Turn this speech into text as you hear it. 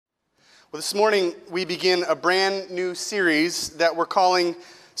Well, this morning we begin a brand new series that we're calling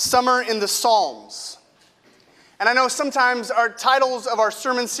Summer in the Psalms. And I know sometimes our titles of our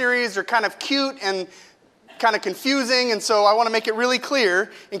sermon series are kind of cute and kind of confusing, and so I want to make it really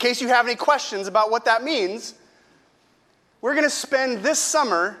clear, in case you have any questions about what that means. We're going to spend this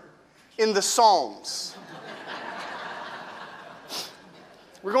summer in the Psalms.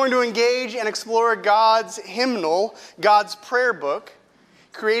 We're going to engage and explore God's hymnal, God's prayer book,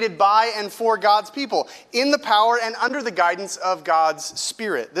 created by and for God's people, in the power and under the guidance of God's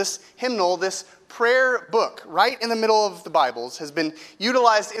Spirit. This hymnal, this prayer book, right in the middle of the Bibles, has been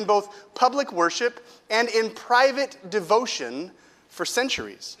utilized in both public worship and in private devotion for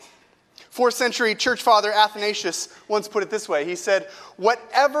centuries. 4th century church father Athanasius once put it this way. He said,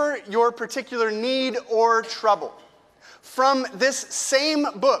 "Whatever your particular need or trouble, from this same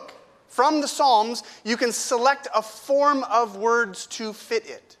book, from the Psalms, you can select a form of words to fit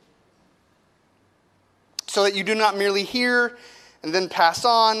it, so that you do not merely hear and then pass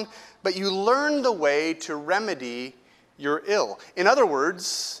on, but you learn the way to remedy your ill." In other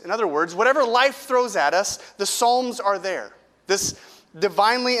words, whatever life throws at us, the Psalms are there. This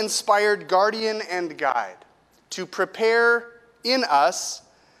divinely inspired guardian and guide to prepare in us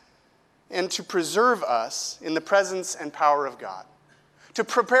and to preserve us in the presence and power of God. To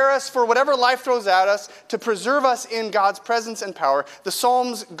prepare us for whatever life throws at us, to preserve us in God's presence and power. The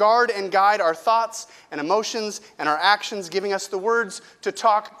Psalms guard and guide our thoughts and emotions and our actions, giving us the words to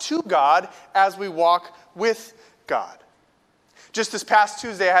talk to God as we walk with God. Just this past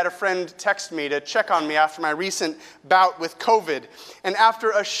Tuesday, I had a friend text me to check on me after my recent bout with COVID. And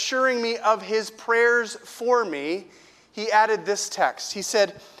after assuring me of his prayers for me, he added this text. He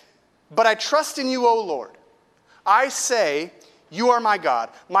said, "But I trust in you, O Lord. I say, you are my God.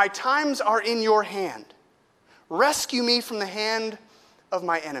 My times are in your hand. Rescue me from the hand of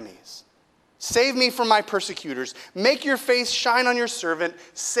my enemies. Save me from my persecutors. Make your face shine on your servant.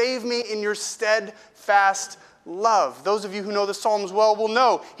 Save me in your steadfast love." Those of you who know the Psalms well will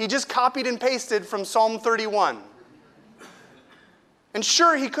know he just copied and pasted from Psalm 31. And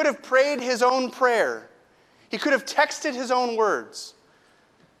sure, he could have prayed his own prayer. He could have texted his own words.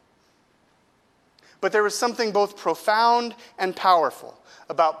 But there was something both profound and powerful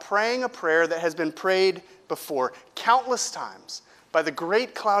about praying a prayer that has been prayed before countless times by the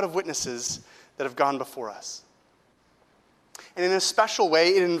great cloud of witnesses that have gone before us. And in a special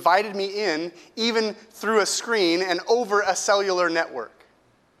way, it invited me in, even through a screen and over a cellular network.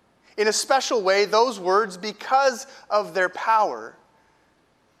 In a special way, those words, because of their power,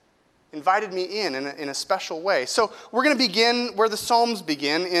 invited me in a special way. So we're going to begin where the Psalms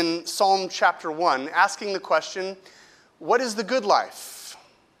begin, in Psalm chapter 1, asking the question, what is the good life?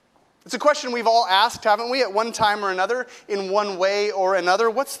 It's a question we've all asked, haven't we, at one time or another, in one way or another.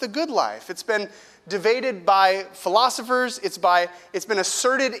 What's the good life? It's been debated by philosophers. It's been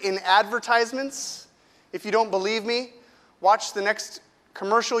asserted in advertisements. If you don't believe me, watch the next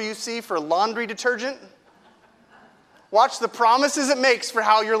commercial you see for laundry detergent. Watch the promises it makes for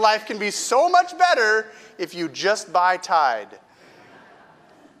how your life can be so much better if you just buy Tide.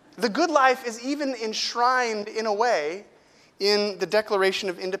 The good life is even enshrined, in a way, in the Declaration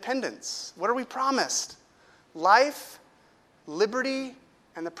of Independence. What are we promised? Life, liberty,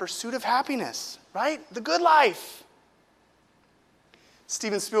 and the pursuit of happiness, right? The good life.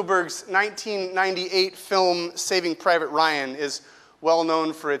 Steven Spielberg's 1998 film Saving Private Ryan is well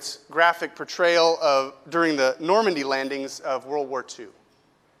known for its graphic portrayal of during the Normandy landings of World War II.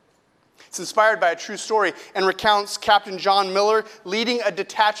 It's inspired by a true story and recounts Captain John Miller leading a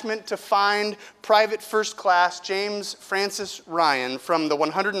detachment to find Private First Class James Francis Ryan from the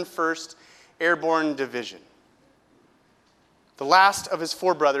 101st Airborne Division, the last of his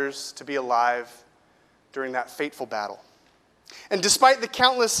 4 brothers to be alive during that fateful battle. And despite the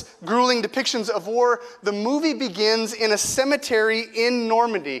countless grueling depictions of war, the movie begins in a cemetery in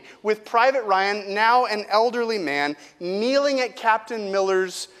Normandy with Private Ryan, now an elderly man, kneeling at Captain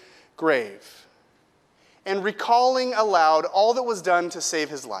Miller's grave and recalling aloud all that was done to save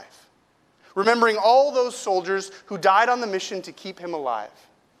his life, remembering all those soldiers who died on the mission to keep him alive.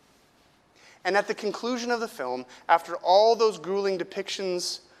 And at the conclusion of the film, after all those grueling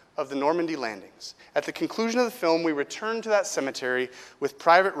depictions of the Normandy landings, at the conclusion of the film, we return to that cemetery with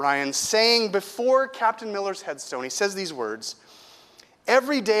Private Ryan saying before Captain Miller's headstone, he says these words,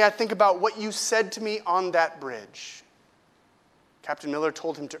 "Every day I think about what you said to me on that bridge." Captain Miller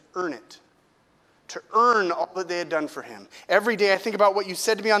told him to earn it, to earn all that they had done for him. "Every day I think about what you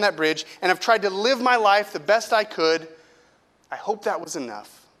said to me on that bridge, and I've tried to live my life the best I could. I hope that was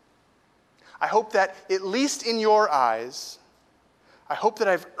enough. I hope that, at least in your eyes, I hope that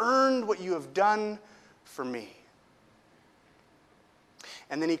I've earned what you have done for me.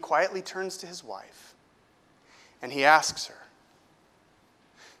 And then he quietly turns to his wife and he asks her,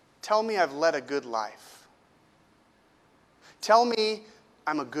 tell me I've led a good life. Tell me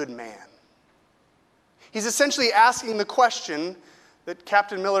I'm a good man. He's essentially asking the question that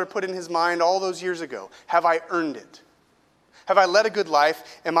Captain Miller put in his mind all those years ago. Have I earned it? Have I led a good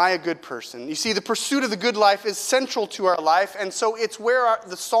life? Am I a good person? You see, the pursuit of the good life is central to our life, and so it's where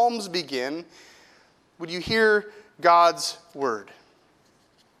the Psalms begin. Would you hear God's word?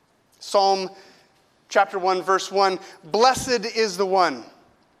 Psalm chapter 1, verse 1, blessed is the one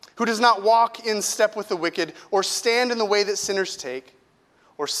who does not walk in step with the wicked, or stand in the way that sinners take,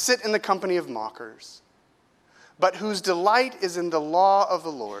 or sit in the company of mockers, but whose delight is in the law of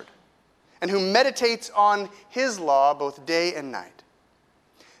the Lord, and who meditates on his law both day and night.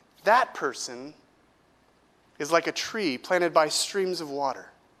 That person is like a tree planted by streams of water,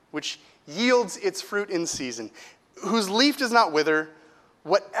 which yields its fruit in season, whose leaf does not wither.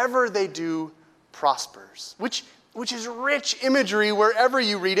 Whatever they do prospers, which is rich imagery wherever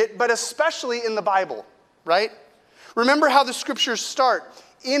you read it, but especially in the Bible, right? Remember how the scriptures start.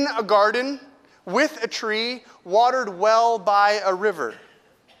 In a garden, with a tree, watered well by a river.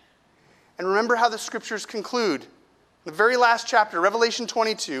 And remember how the scriptures conclude. The very last chapter, Revelation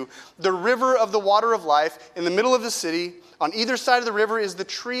 22, the river of the water of life in the middle of the city. On either side of the river is the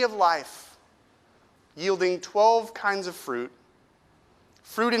tree of life, yielding 12 kinds of fruit.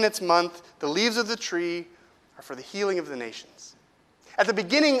 Fruit in its month, the leaves of the tree are for the healing of the nations. At the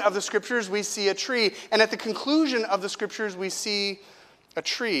beginning of the scriptures, we see a tree, and at the conclusion of the scriptures, we see a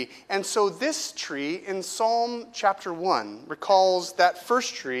tree. And so this tree in Psalm chapter 1 recalls that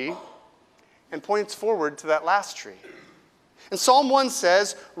first tree and points forward to that last tree. And Psalm 1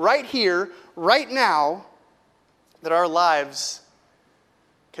 says, right here, right now, that our lives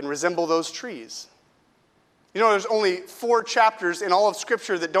can resemble those trees. You know, there's only 4 chapters in all of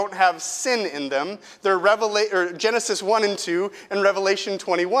Scripture that don't have sin in them. They're Genesis 1 and 2 and Revelation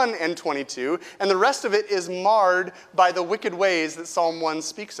 21 and 22. And the rest of it is marred by the wicked ways that Psalm 1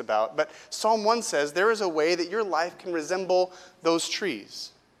 speaks about. But Psalm 1 says there is a way that your life can resemble those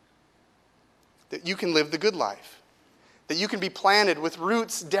trees. That you can live the good life. That you can be planted with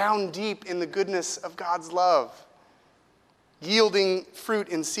roots down deep in the goodness of God's love. Yielding fruit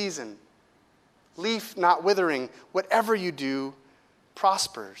in season. Leaf not withering, whatever you do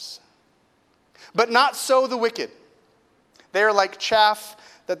prospers. But not so the wicked. They are like chaff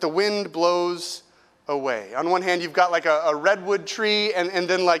that the wind blows away. On one hand, you've got like a redwood tree and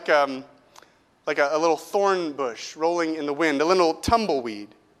then like a little thorn bush rolling in the wind, a little tumbleweed.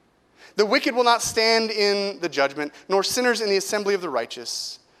 The wicked will not stand in the judgment, nor sinners in the assembly of the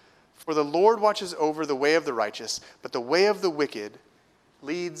righteous. For the Lord watches over the way of the righteous, but the way of the wicked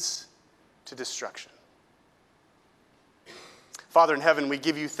leads to destruction. Father in heaven, we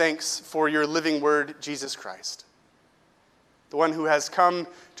give you thanks for your living word, Jesus Christ, the one who has come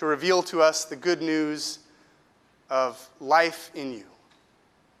to reveal to us the good news of life in you.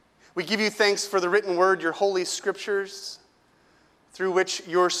 We give you thanks for the written word, your holy scriptures, through which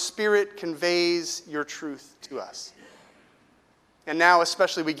your Spirit conveys your truth to us. And now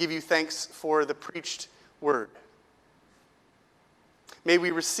especially we give you thanks for the preached word. May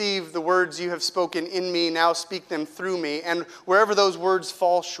we receive the words you have spoken in me, now speak them through me, and wherever those words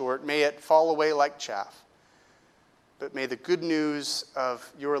fall short, may it fall away like chaff. But may the good news of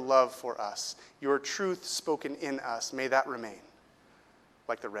your love for us, your truth spoken in us, may that remain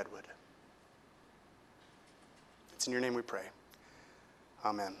like the redwood. It's in your name we pray.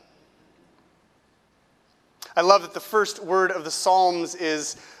 Amen. I love that the first word of the Psalms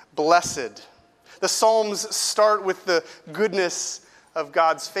is blessed. The Psalms start with the goodness of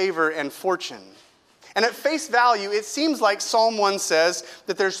God's favor and fortune. And at face value, it seems like Psalm 1 says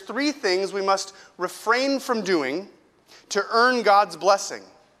that there's 3 things we must refrain from doing to earn God's blessing.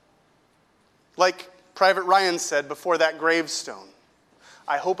 Like Private Ryan said before that gravestone,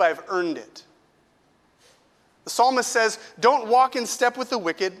 I hope I've earned it. The psalmist says, don't walk in step with the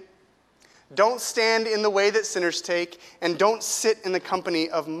wicked, don't stand in the way that sinners take, and don't sit in the company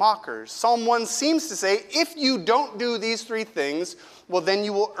of mockers. Psalm 1 seems to say, if you don't do these 3 things, well, then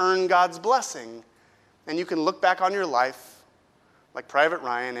you will earn God's blessing. And you can look back on your life like Private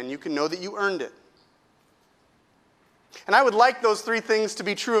Ryan, and you can know that you earned it. And I would like those 3 things to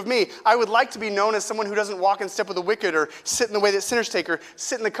be true of me. I would like to be known as someone who doesn't walk in step with the wicked or sit in the way that sinners take or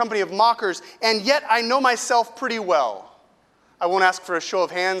sit in the company of mockers. And yet I know myself pretty well. I won't ask for a show of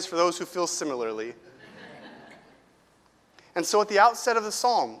hands for those who feel similarly. And so at the outset of the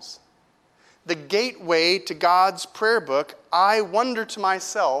Psalms, the gateway to God's prayer book, I wonder to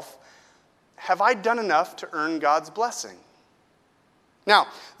myself, have I done enough to earn God's blessing? Now,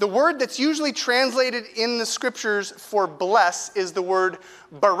 the word that's usually translated in the scriptures for bless is the word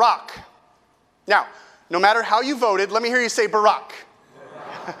barak. Now, no matter how you voted, let me hear you say barak.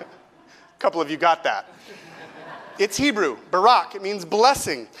 A couple of you got that. It's Hebrew, barak. It means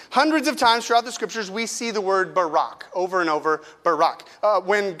blessing. Hundreds of times throughout the scriptures, we see the word barak over and over, barak.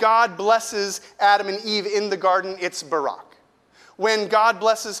 When God blesses Adam and Eve in the garden, it's barak. When God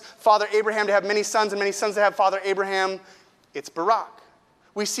blesses Father Abraham to have many sons and many sons to have Father Abraham, it's barak.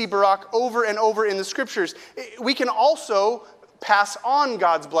 We see barak over and over in the scriptures. We can also pass on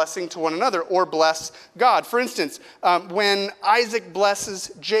God's blessing to one another or bless God. For instance, when Isaac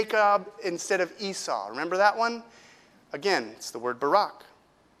blesses Jacob instead of Esau, remember that one? Again, it's the word barak.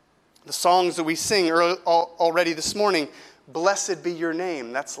 The songs that we sing already this morning, blessed be your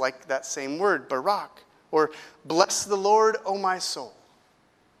name. That's like that same word, barak. Or bless the Lord, O my soul.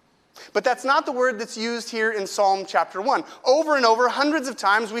 But that's not the word that's used here in Psalm chapter 1. Over and over, hundreds of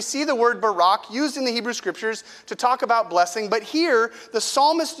times, we see the word barak used in the Hebrew scriptures to talk about blessing. But here, the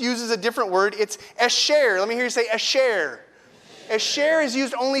psalmist uses a different word. It's esher. Let me hear you say esher. Esher is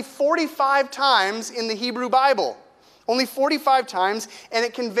used only 45 times in the Hebrew Bible. Only 45 times, and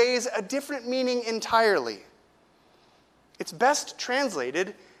it conveys a different meaning entirely. It's best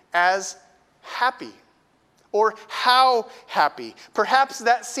translated as happy. Or how happy. Perhaps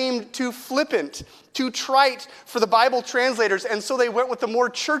that seemed too flippant, too trite for the Bible translators, and so they went with the more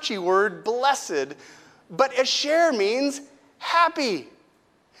churchy word, blessed. But esher means happy.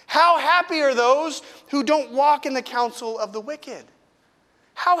 How happy are those who don't walk in the counsel of the wicked?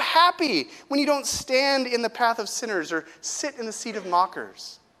 How happy when you don't stand in the path of sinners or sit in the seat of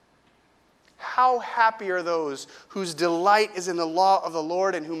mockers? How happy are those whose delight is in the law of the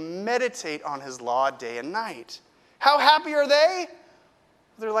Lord and who meditate on his law day and night? How happy are they?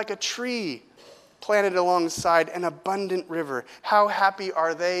 They're like a tree planted alongside an abundant river. How happy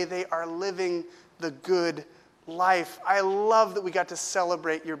are they? They are living the good life. I love that we got to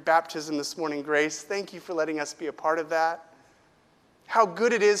celebrate your baptism this morning, Grace. Thank you for letting us be a part of that. How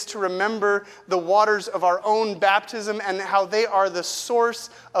good it is to remember the waters of our own baptism and how they are the source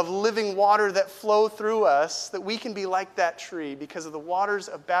of living water that flow through us, that we can be like that tree because of the waters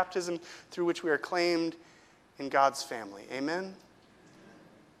of baptism through which we are claimed in God's family. Amen?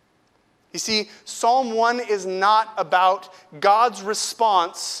 You see, Psalm 1 is not about God's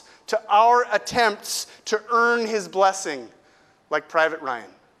response to our attempts to earn his blessing, like Private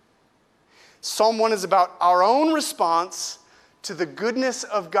Ryan. Psalm 1 is about our own response to the goodness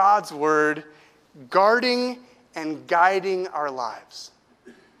of God's word, guarding and guiding our lives.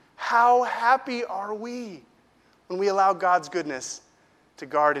 How happy are we when we allow God's goodness to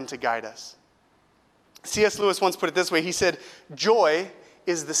guard and to guide us? C.S. Lewis once put it this way. He said, joy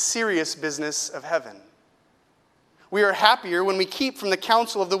is the serious business of heaven. We are happier when we keep from the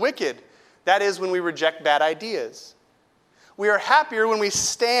counsel of the wicked. That is, when we reject bad ideas. We are happier when we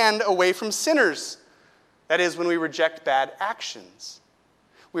stand away from sinners. That is, when we reject bad actions.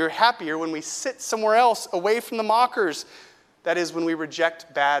 We are happier when we sit somewhere else away from the mockers. That is, when we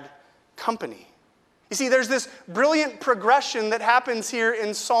reject bad company. You see, there's this brilliant progression that happens here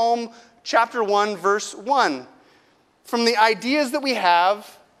in Psalm chapter 1, verse 1. From the ideas that we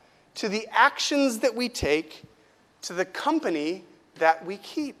have, to the actions that we take, to the company that we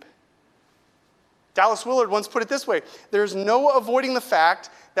keep. Dallas Willard once put it this way: there's no avoiding the fact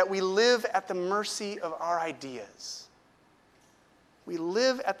that we live at the mercy of our ideas. We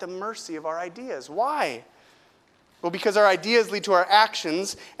live at the mercy of our ideas. Why? Well, because our ideas lead to our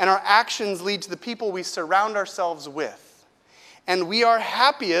actions, and our actions lead to the people we surround ourselves with. And we are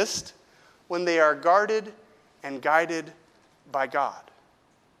happiest when they are guarded and guided by God.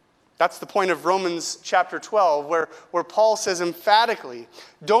 That's the point of Romans chapter 12, where Paul says emphatically,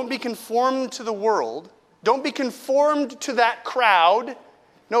 don't be conformed to the world, don't be conformed to that crowd,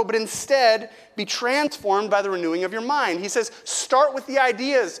 no, but instead be transformed by the renewing of your mind. He says, start with the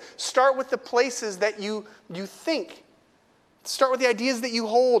ideas, start with the places that you think. Start with the ideas that you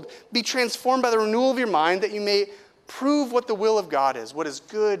hold. Be transformed by the renewal of your mind that you may prove what the will of God is, what is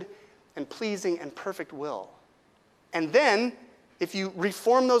good and pleasing and perfect will. And then, if you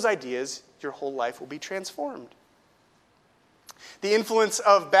reform those ideas, your whole life will be transformed. The influence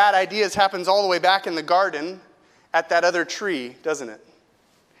of bad ideas happens all the way back in the garden at that other tree, doesn't it?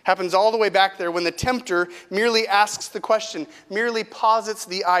 Happens all the way back there when the tempter merely asks the question, merely posits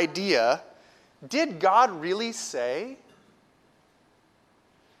the idea, did God really say?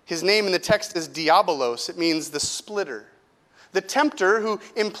 His name in the text is Diabolos. It means the splitter. The tempter who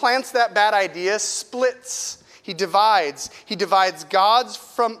implants that bad idea splits. He divides. He divides God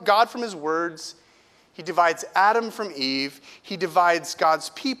from his words. He divides Adam from Eve. He divides God's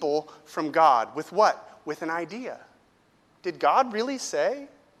people from God. With what? With an idea. Did God really say?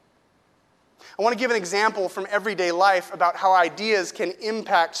 I want to give an example from everyday life about how ideas can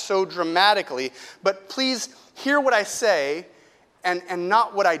impact so dramatically. But please hear what I say and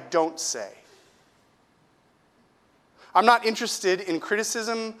not what I don't say. I'm not interested in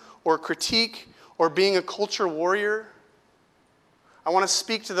criticism or critique or being a culture warrior. I want to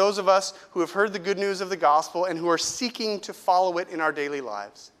speak to those of us who have heard the good news of the gospel and who are seeking to follow it in our daily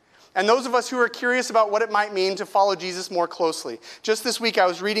lives. And those of us who are curious about what it might mean to follow Jesus more closely. Just this week I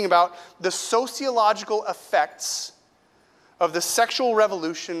was reading about the sociological effects of the sexual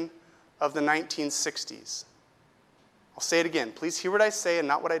revolution of the 1960s. I'll say it again. Please hear what I say and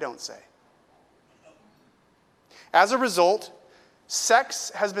not what I don't say. As a result,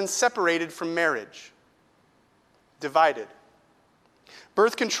 sex has been separated from marriage, divided.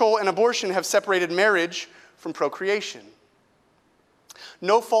 Birth control and abortion have separated marriage from procreation.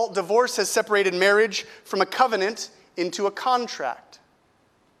 No-fault divorce has separated marriage from a covenant into a contract.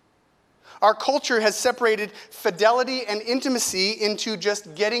 Our culture has separated fidelity and intimacy into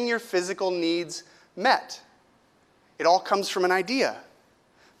just getting your physical needs met. It all comes from an idea,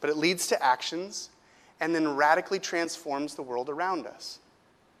 but it leads to actions and then radically transforms the world around us.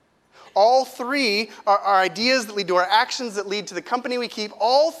 All three are ideas that lead to our actions, that lead to the company we keep.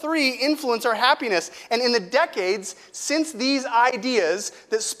 All three influence our happiness. And in the decades since these ideas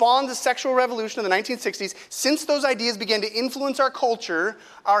that spawned the sexual revolution of the 1960s, since those ideas began to influence our culture,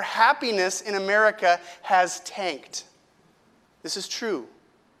 our happiness in America has tanked. This is true.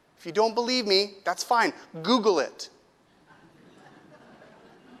 If you don't believe me, that's fine. Google it.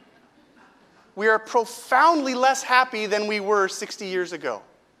 We are profoundly less happy than we were 60 years ago.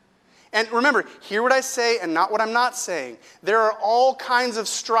 And remember, hear what I say and not what I'm not saying. There are all kinds of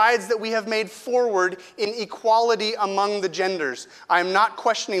strides that we have made forward in equality among the genders. I'm not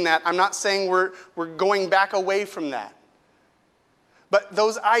questioning that. I'm not saying we're going back away from that. But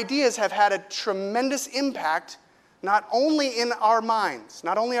those ideas have had a tremendous impact not only in our minds,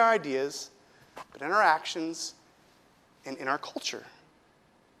 not only our ideas, but in our actions and in our culture.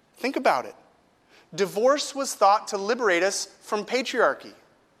 Think about it. Divorce was thought to liberate us from patriarchy.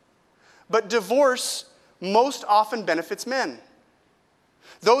 But divorce most often benefits men.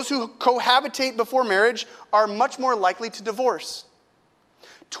 Those who cohabitate before marriage are much more likely to divorce.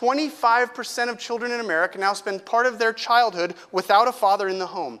 25% of children in America now spend part of their childhood without a father in the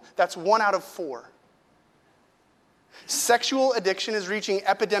home. That's 1 out of 4. Sexual addiction is reaching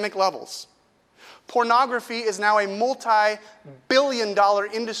epidemic levels. Pornography is now a multi-billion-dollar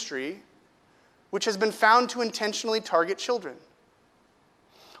industry which has been found to intentionally target children.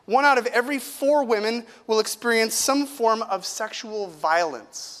 1 out of every 4 women will experience some form of sexual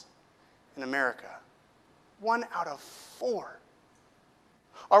violence in America. 1 out of 4.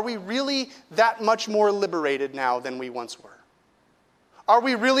 Are we really that much more liberated now than we once were? Are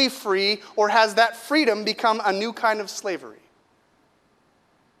we really free, or has that freedom become a new kind of slavery?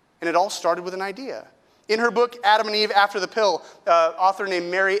 And it all started with an idea. In her book, Adam and Eve After the Pill, author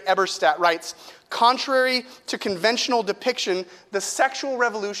named Mary Eberstadt writes, contrary to conventional depiction, the sexual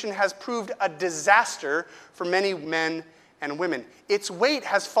revolution has proved a disaster for many men and women. Its weight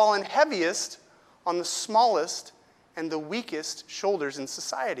has fallen heaviest on the smallest and the weakest shoulders in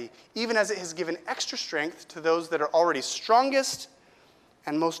society, even as it has given extra strength to those that are already strongest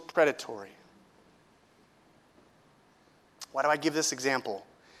and most predatory. Why do I give this example?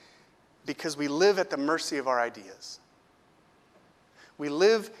 Because we live at the mercy of our ideas. We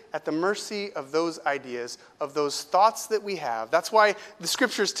live at the mercy of those ideas, of those thoughts that we have. That's why the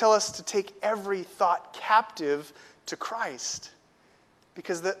scriptures tell us to take every thought captive to Christ.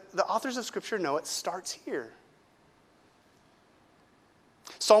 Because the authors of scripture know it starts here.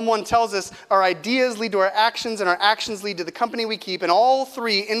 Psalm 1 tells us our ideas lead to our actions, and our actions lead to the company we keep, and all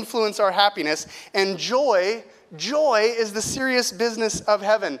three influence our happiness. And joy is the serious business of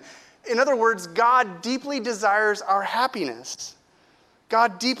heaven. In other words, God deeply desires our happiness.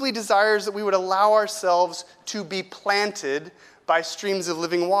 God deeply desires that we would allow ourselves to be planted by streams of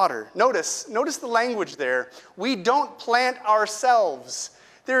living water. Notice the language there. We don't plant ourselves.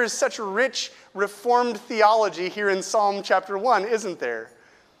 There is such rich Reformed theology here in Psalm chapter 1, isn't there?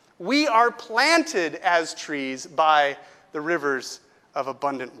 We are planted as trees by the rivers of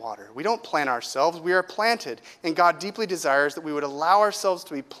abundant water. We don't plant ourselves, we are planted. And God deeply desires that we would allow ourselves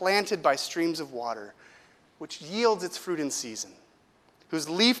to be planted by streams of water, which yields its fruit in season, whose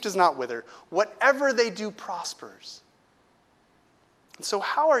leaf does not wither. Whatever they do prospers. So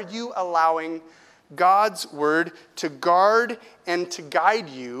how are you allowing God's word to guard and to guide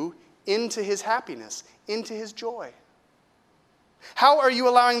you into his happiness, into his joy? How are you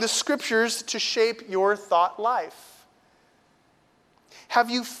allowing the scriptures to shape your thought life? Have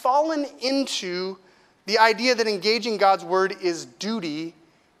you fallen into the idea that engaging God's word is duty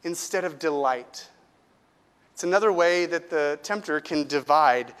instead of delight? It's another way that the tempter can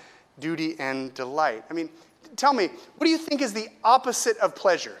divide duty and delight. I mean, tell me, what do you think is the opposite of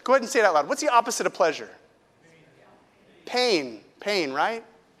pleasure? Go ahead and say it out loud. What's the opposite of pleasure? Pain. Pain, right?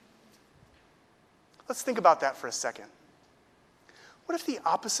 Let's think about that for a second. What if the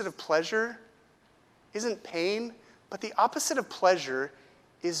opposite of pleasure isn't pain, but the opposite of pleasure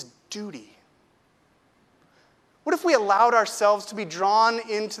is duty? What if we allowed ourselves to be drawn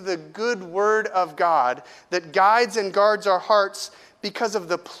into the good word of God that guides and guards our hearts because of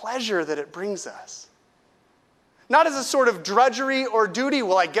the pleasure that it brings us? Not as a sort of drudgery or duty.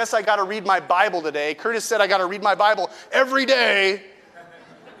 Well, I guess I got to read my Bible today. Curtis said I got to read my Bible every day.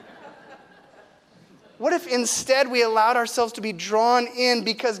 What if instead we allowed ourselves to be drawn in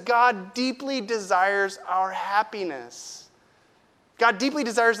because God deeply desires our happiness? God deeply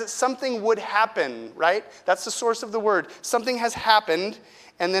desires that something would happen, right? That's the source of the word. Something has happened,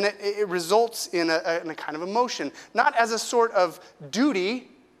 and then it results in a kind of emotion. Not as a sort of duty,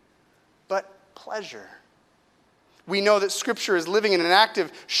 but pleasure. We know that Scripture is living and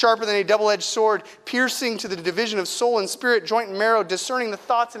active, sharper than a double-edged sword, piercing to the division of soul and spirit, joint and marrow, discerning the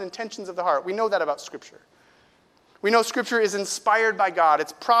thoughts and intentions of the heart. We know that about Scripture. We know Scripture is inspired by God.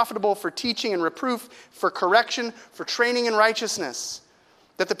 It's profitable for teaching and reproof, for correction, for training in righteousness,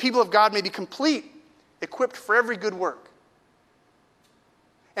 that the people of God may be complete, equipped for every good work.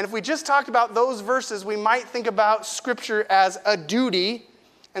 And if we just talked about those verses, we might think about Scripture as a duty,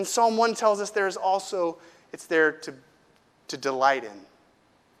 and Psalm 1 tells us it's there to delight in.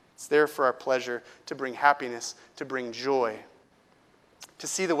 It's there for our pleasure, to bring happiness, to bring joy, to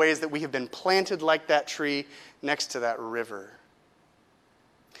see the ways that we have been planted like that tree next to that river.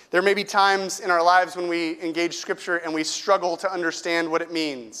 There may be times in our lives when we engage Scripture and we struggle to understand what it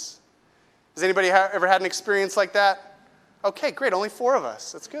means. Has anybody ever had an experience like that? Okay, great, only 4 of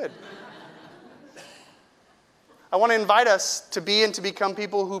us. That's good. I want to invite us to be and to become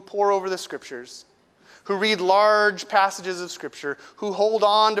people who pore over the Scriptures, who read large passages of Scripture, who hold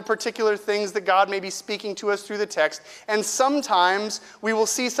on to particular things that God may be speaking to us through the text, and sometimes we will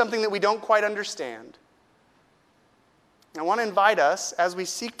see something that we don't quite understand. I want to invite us, as we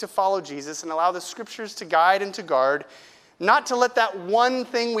seek to follow Jesus and allow the Scriptures to guide and to guard, not to let that one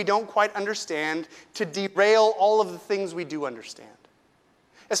thing we don't quite understand to derail all of the things we do understand.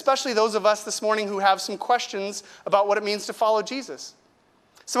 Especially those of us this morning who have some questions about what it means to follow Jesus.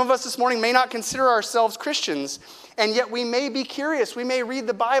 Some of us this morning may not consider ourselves Christians, and yet we may be curious. We may read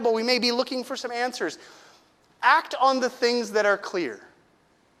the Bible. We may be looking for some answers. Act on the things that are clear.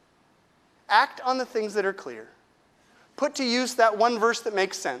 Act on the things that are clear. Put to use that one verse that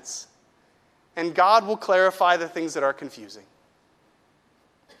makes sense, and God will clarify the things that are confusing.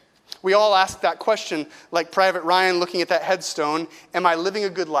 We all ask that question, like Private Ryan looking at that headstone, am I living a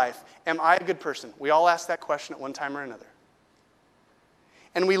good life? Am I a good person? We all ask that question at one time or another.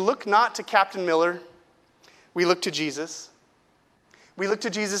 And we look not to Captain Miller, we look to Jesus. We look to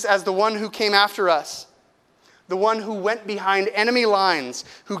Jesus as the one who came after us, the one who went behind enemy lines,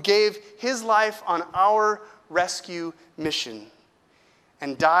 who gave his life on our rescue mission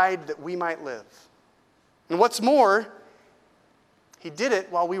and died that we might live. And what's more, he did it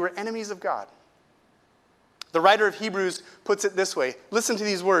while we were enemies of God. The writer of Hebrews puts it this way. Listen to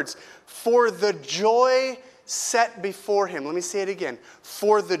these words. For the joy set before him. Let me say it again.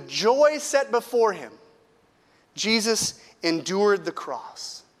 For the joy set before him, Jesus endured the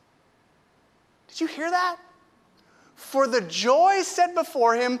cross. Did you hear that? For the joy set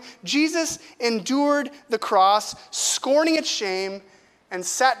before him, Jesus endured the cross, scorning its shame, and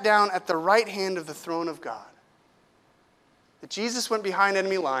sat down at the right hand of the throne of God. That Jesus went behind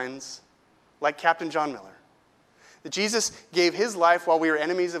enemy lines like Captain John Miller. That Jesus gave his life while we were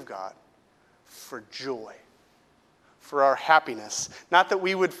enemies of God for joy, for our happiness. Not that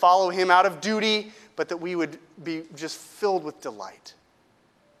we would follow him out of duty, but that we would be just filled with delight.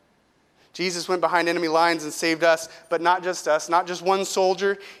 Jesus went behind enemy lines and saved us, but not just us, not just one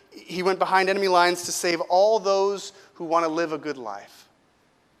soldier. He went behind enemy lines to save all those who want to live a good life,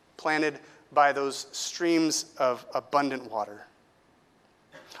 planted by those streams of abundant water.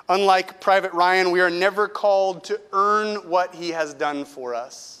 Unlike Private Ryan, we are never called to earn what he has done for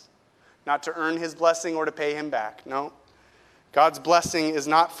us, not to earn his blessing or to pay him back. No. God's blessing is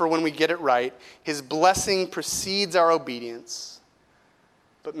not for when we get it right. His blessing precedes our obedience.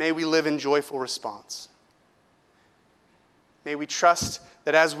 but may we live in joyful response. May we trust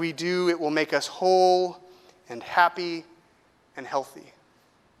that as we do, it will make us whole and happy and healthy.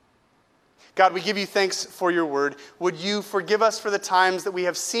 God, we give you thanks for your word. Would you forgive us for the times that we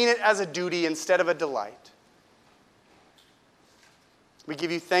have seen it as a duty instead of a delight? We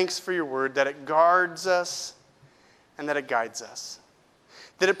give you thanks for your word, that it guards us and that it guides us,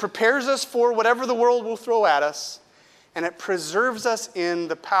 that it prepares us for whatever the world will throw at us, and it preserves us in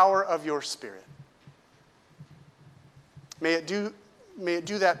the power of your Spirit. May it do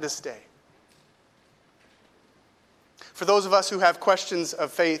that this day. For those of us who have questions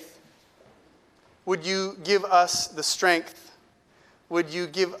of faith, would you give us the strength? Would you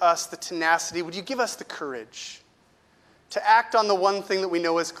give us the tenacity? Would you give us the courage to act on the one thing that we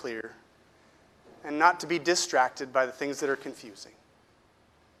know is clear and not to be distracted by the things that are confusing?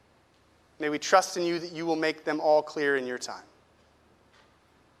 May we trust in you that you will make them all clear in your time.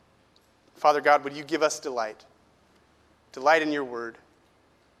 Father God, would you give us delight? Delight in your word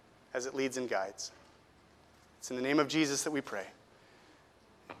as it leads and guides. It's in the name of Jesus that we pray.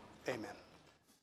 Amen.